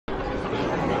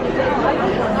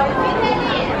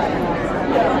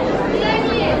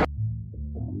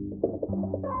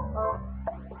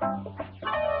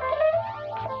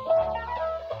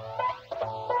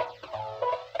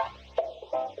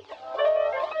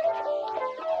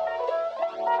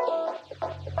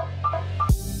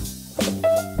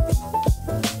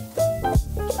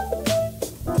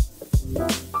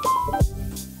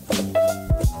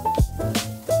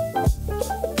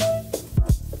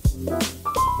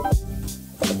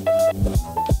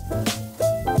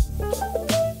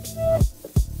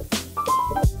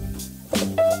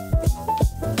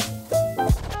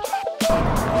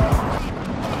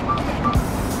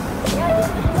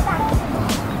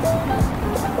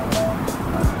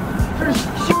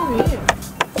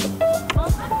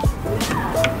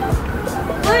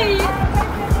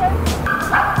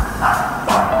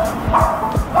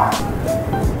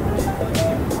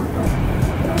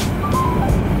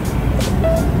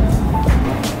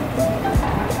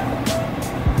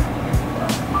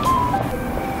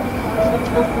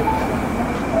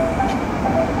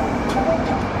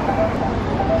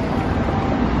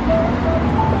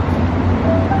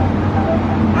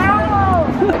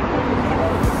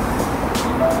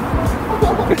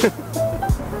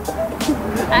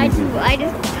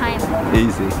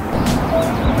Easy.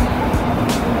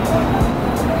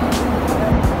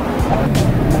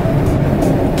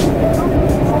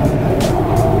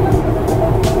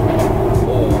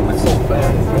 Oh, it's so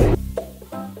fast, right?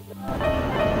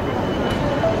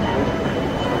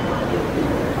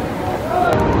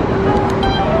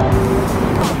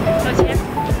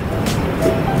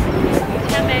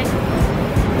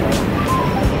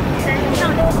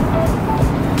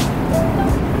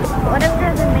 What if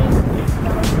there's a main?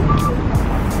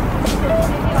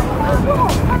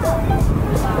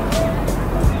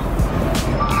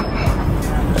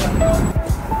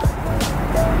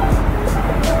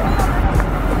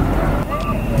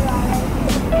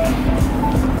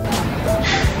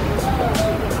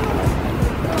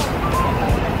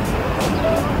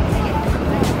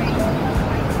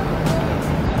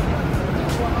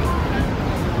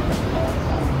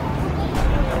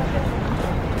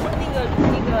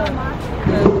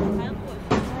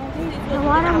 The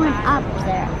water went up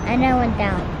there and then went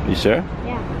down. You sure?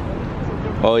 Yeah.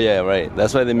 Oh yeah, right.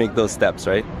 That's why they make those steps,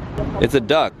 right? It's a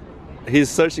duck. He's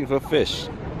searching for fish.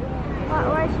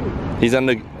 Where is he? He's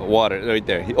under water right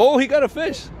there. Oh, he got a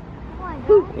fish. Oh my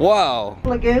God. Wow.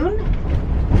 Lagoon.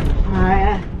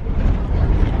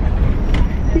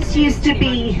 This used to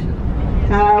be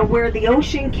where the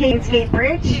Ocean Gate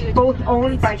Bridge, both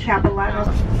owned by Capilano,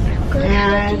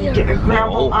 and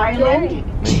Gravel Island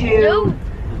to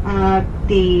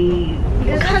the.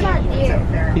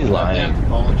 He's lying.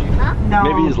 No,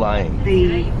 Maybe he's lying.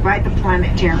 By the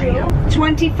planetarium.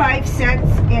 25 cents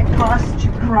it costs to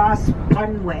cross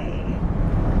one way.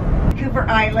 Vancouver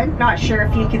Island. Not sure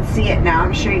if you can see it now.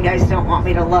 I'm sure you guys don't want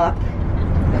me to look.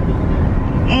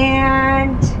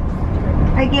 And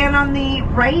again, on the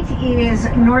right is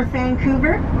North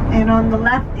Vancouver, and on the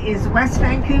left is West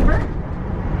Vancouver.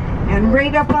 And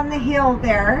right up on the hill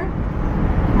there,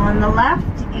 on the left,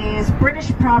 is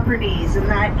British Properties, and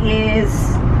that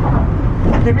is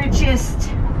the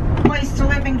richest place to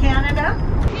live in Canada.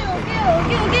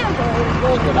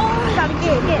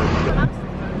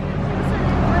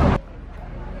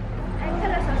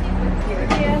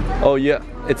 Oh yeah,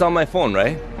 it's on my phone,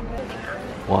 right?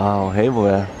 Wow, hey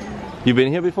boy. You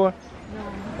been here before?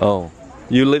 No. Oh,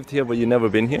 you lived here but you never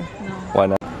been here? No. Why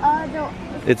not? No.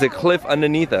 It's a cliff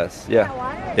underneath us. Yeah.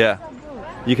 Yeah.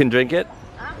 You can drink it?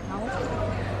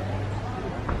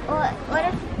 What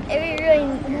if we really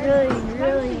need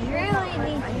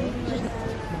to?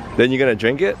 Then you're gonna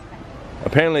drink it?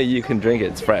 Apparently you can drink it,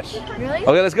 it's fresh. Really?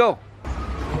 Okay, let's go.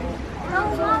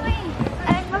 No, Mommy.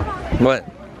 What?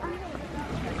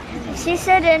 She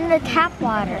said in the tap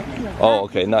water. Oh,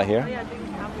 okay, not here.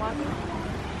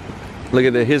 Look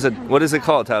at it, here's a, what is it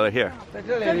called, Tyler? Here.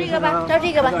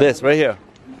 This, right here.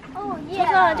 Oh,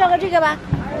 yeah.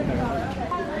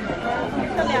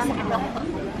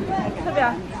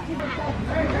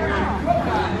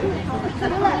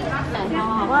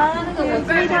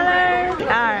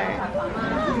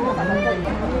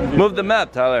 Move the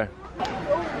map, Tyler.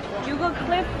 有个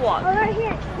cliff walk， Over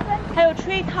here. 还有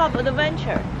tree top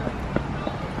adventure。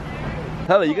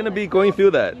 Tyler, you're gonna be going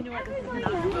through that.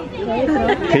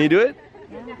 Can you do it?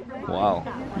 Wow.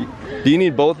 Do you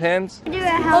need both hands? Do it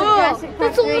how Jurassic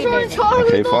Park 3 did it.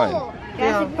 Okay, fine.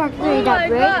 Jurassic Park 3 that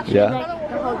bridge. Yeah. Like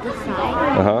the whole this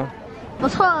side. Uh-huh. 不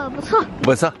错，不错。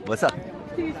不错，不错，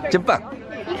真棒。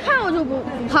一看我就不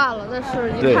怕了，但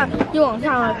是一看一往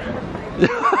下，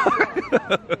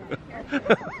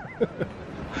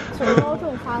从高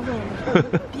处发送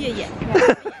的。别眼。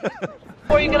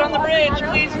Before you get on the bridge,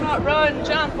 please do not run,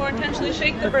 jump, or intentionally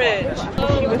shake the bridge.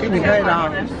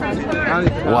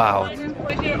 Wow.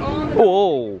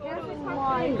 Oh,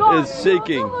 it's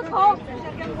shaking.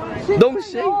 Don't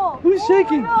shake. Who's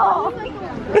shaking?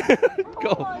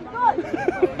 Go.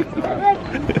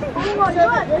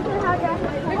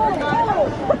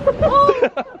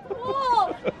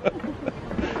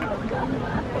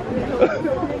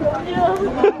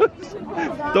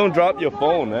 Don't drop your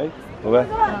phone, right? Okay.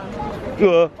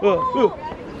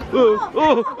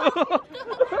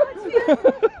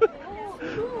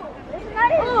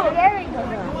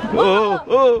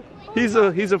 Oh, he's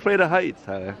afraid of heights,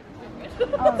 Tyler.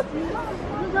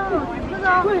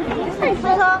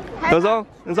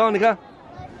 能走，你看。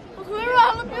我腿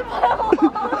软了，别拍我。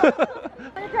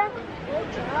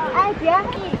哎，姐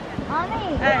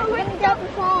，Mommy, let me drop the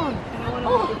phone.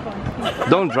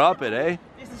 Don't drop it, eh?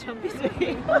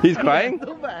 He's crying?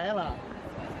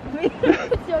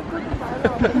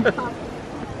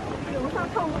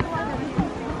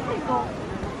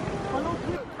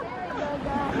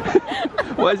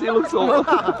 Why does he look so low?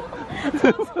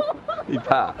 你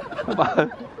怕？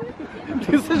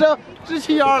第四声直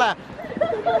起腰来。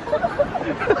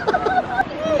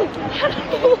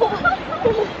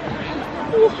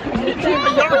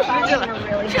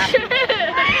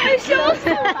笑死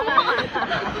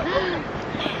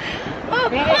我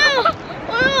了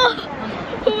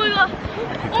！Oh my god!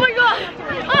 Oh my god!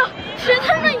 啊，谁在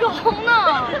那摇呢？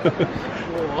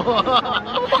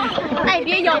哎，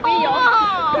别摇，别摇！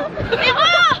别摇！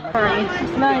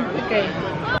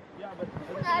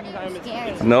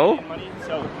 No?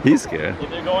 He's scared. If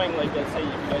they're going, like, let's say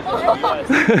you guys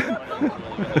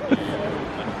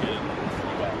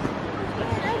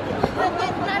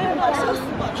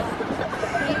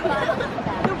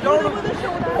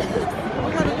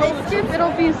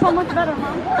It'll be so much better,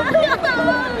 huh?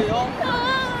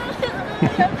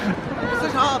 市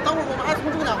场，等会儿我们还从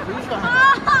这个回去啊。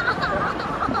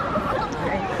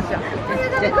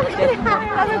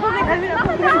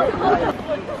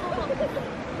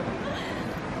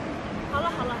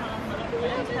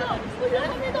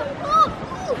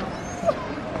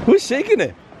Who's shaking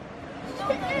it?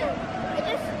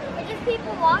 It's just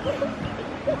people walking.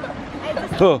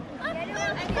 Oh.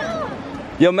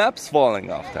 Your map's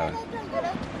falling off, Tyler.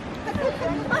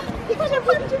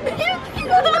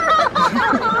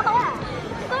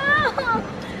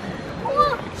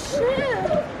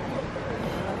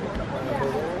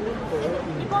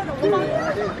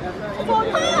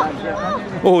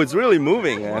 Oh, it's really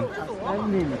moving, man.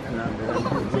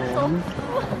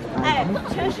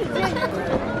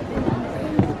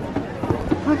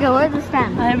 Okay, where's the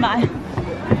stand? 哎呀妈呀！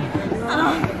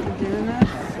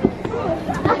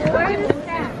 Where's the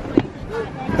stand?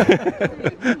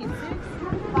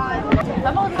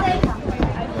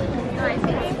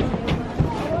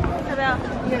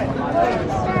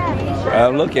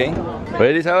 I'm looking.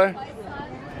 Ready, Tyler?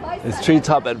 It's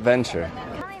Treetop Adventure.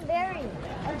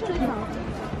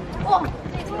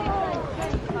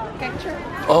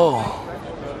 Oh.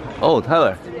 Oh,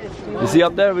 Tyler. You see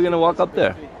up there? We're gonna walk up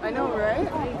there. I know, right?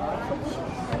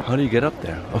 How do you get up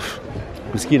there? Oh,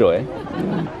 mosquito, eh?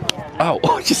 Ow!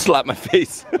 Oh, I just slapped my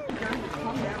face.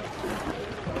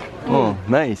 Oh,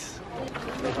 nice.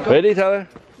 Ready, Tyler?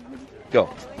 Go.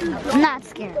 I'm not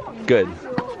scared. Good.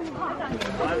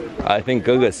 I think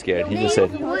Guga's scared. He just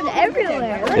said. Wood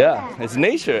everywhere. Look Yeah, at it's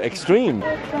nature, extreme.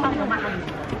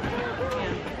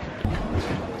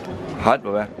 Hot,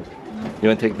 Baba. You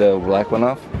want to take the black one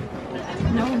off?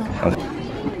 No. Okay.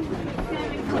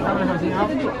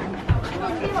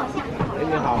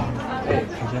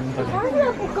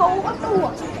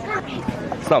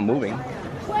 It's not moving.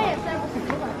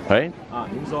 Right? 啊，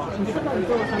您说，你看你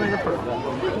坐上面个本子，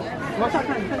往下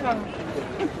看，你看看，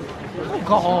不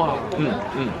高啊。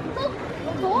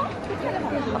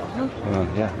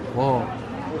Yeah. 哦，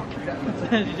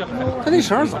他那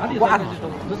绳怎么挂的？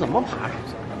这怎么爬上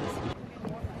去？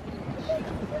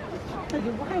他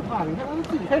就不害怕了，你看他们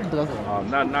自己开始嘚瑟了。啊，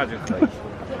那就可以。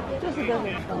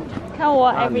看我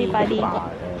everybody。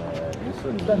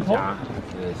是你们家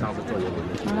上次做游轮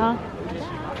的。啊。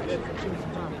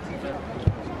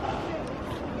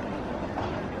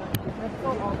 Let's go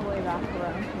all the way back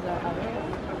around to the other.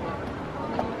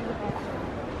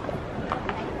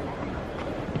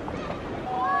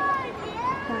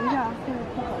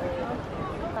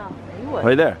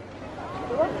 Right there.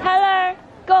 Tyler,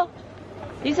 go.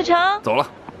 李思成，走了。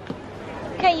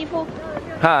看衣服。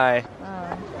 Hi.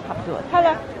 差不多。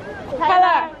Tyler,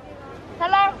 Tyler,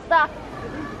 Tyler, stop.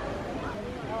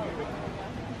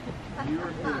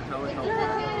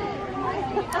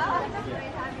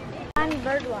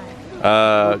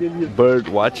 Bird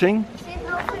watching?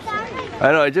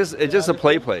 I know, it's just a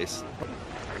play place.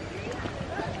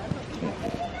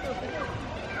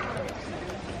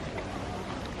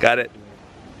 Got it.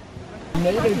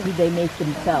 Mate or do they make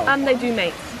themselves? They do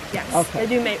mate. Yes. Okay.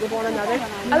 They do mate with one another.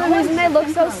 And the reason they look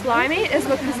so slimy is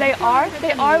because they are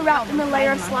wrapped in a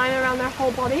layer of slime around their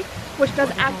whole body, which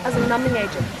does act as a numbing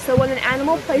agent. So when an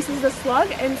animal places the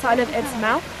slug inside of its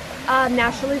mouth,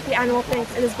 naturally the animal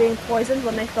thinks it is being poisoned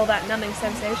when they feel that numbing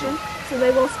sensation. So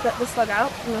they will spit the slug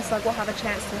out and the slug will have a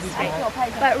chance to escape.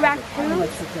 But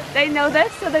raccoons, they know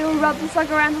this, so they will rub the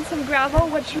slug around with some gravel,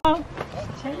 which...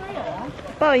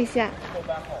 抱一下，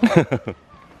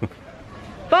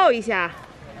抱一下，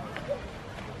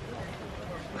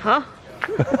好。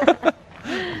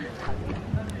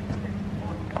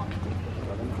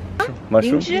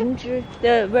灵 Mushroom? 芝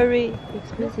 ，the very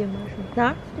expensive mushroom。哪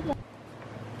儿？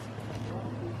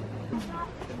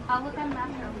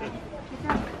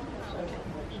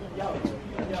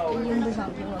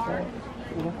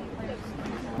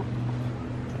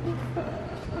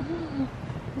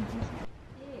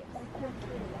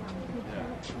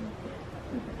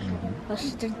我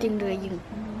使劲盯着鹰。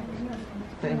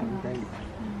早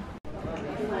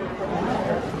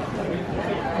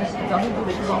上不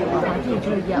吃饱的话，这就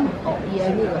是也熬夜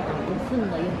热，不困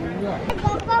了也不饿。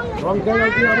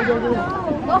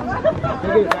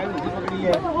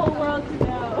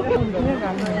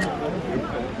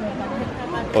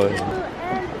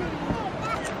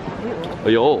哎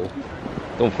呦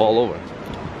don't fall over.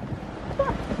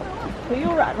 腿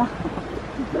又软了。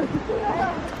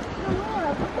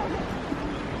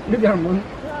有点懵。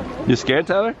You scared,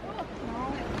 Tyler?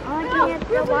 I'm looking at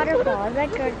the waterfall. Is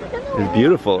that good? It's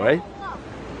beautiful, right?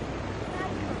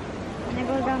 And it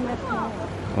goes down this hall.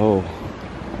 Oh.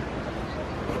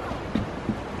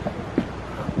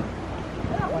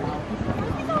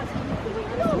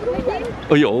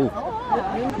 Oh, yo.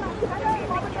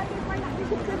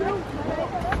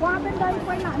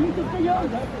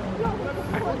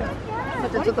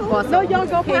 No, y'all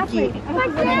go past me.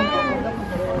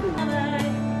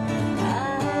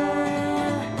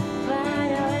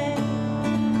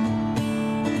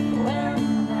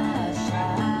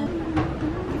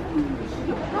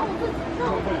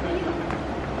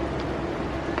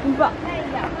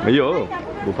 Ayo,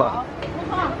 不怕。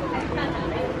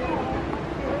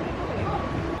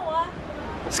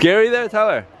Scary there,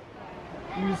 Tyler?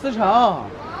 雨丝长，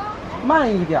慢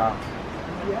一点。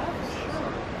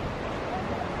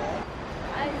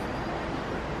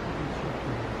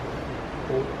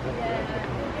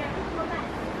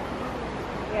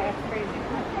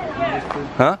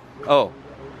Huh? Oh.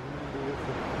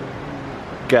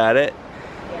 Got it.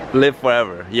 Live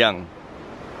forever, young.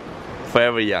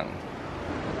 Forever young.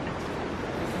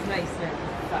 It's nice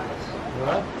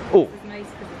salad. Oh. It's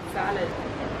nice because it's salad.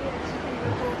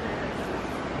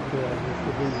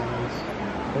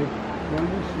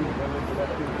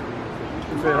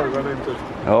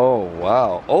 Oh,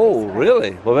 wow. Oh,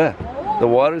 really? Well, there. The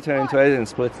water turns into ice and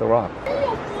splits the rock.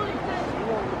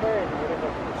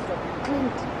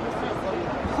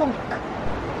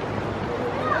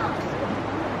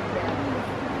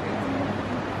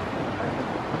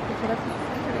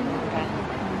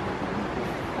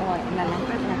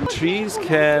 Trees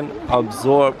can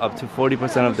absorb up to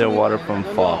 40% of their water from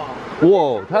fog.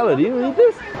 Whoa, Tyler, do you read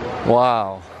this?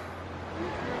 Wow.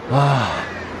 Wow.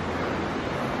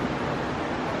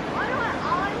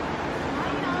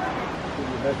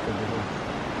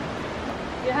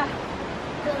 Yeah.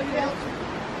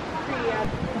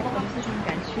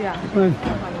 敢去啊？嗯。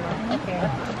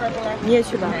你也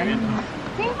去吧。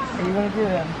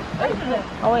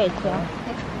我也去。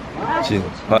行。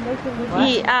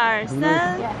 1、2、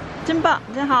3，真棒，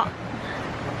真好。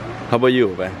 How about you,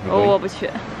 Ben? 我不去。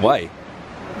 Why?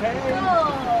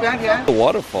 The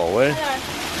waterfall, where?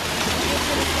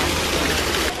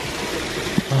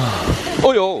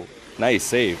 Oh, yo. Nice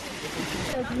save.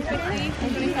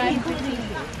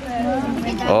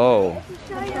 Oh.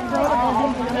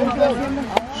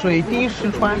 水滴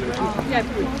石穿，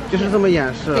就是这么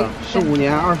演示，15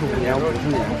年、25年、50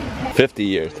年。 50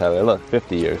 years, Tyler. Look,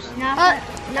 50 years.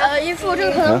 姨父，这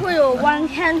个可能会有 one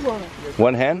hand 左右。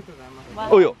 One hand?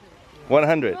 Oh, yo.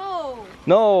 100.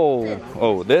 No.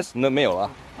 Oh, this? No, 没有了。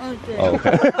对。 Oh,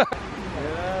 okay.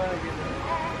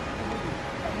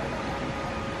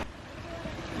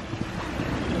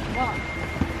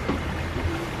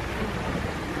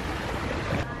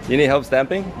 You need help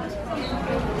stamping?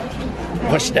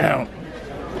 Push down.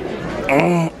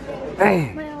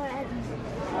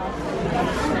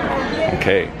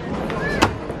 Okay.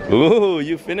 Ooh,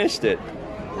 you finished it.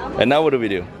 And now what do we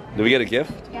do? Do we get a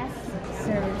gift? Guest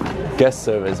service. Guest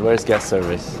service. Where's guest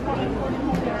service?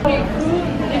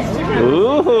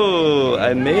 Ooh,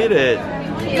 I made it.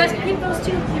 You guys keep those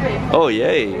two. Oh,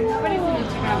 yay.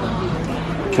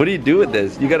 What do you do with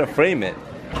this? You gotta frame it.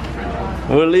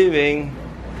 We're leaving.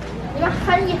 I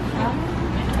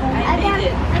got it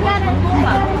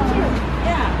too.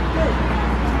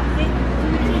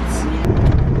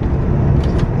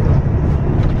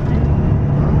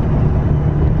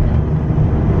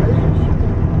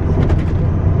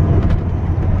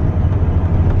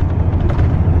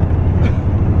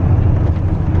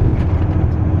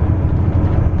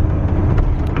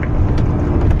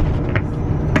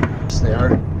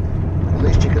 There, at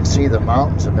least you can see the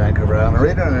mountains of Vancouver Island.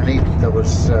 Right underneath there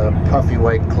was puffy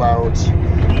white clouds.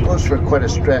 Goes for quite a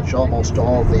stretch. Almost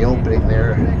all of the opening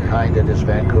there behind it is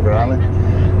Vancouver Island.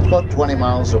 It's about 20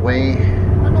 miles away.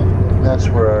 That's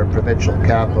where our provincial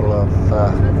capital of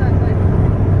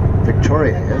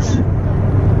Victoria is.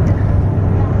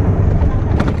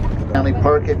 Stanley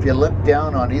Park, if you look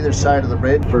down on either side of the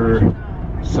bridge, for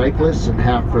cyclists and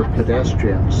half for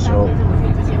pedestrians. So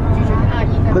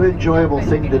good enjoyable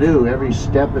thing to do. Every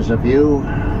step is a view.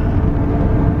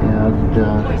 Yeah,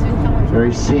 and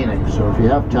very scenic. So if you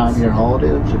have time in your holiday,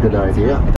 it's a good idea.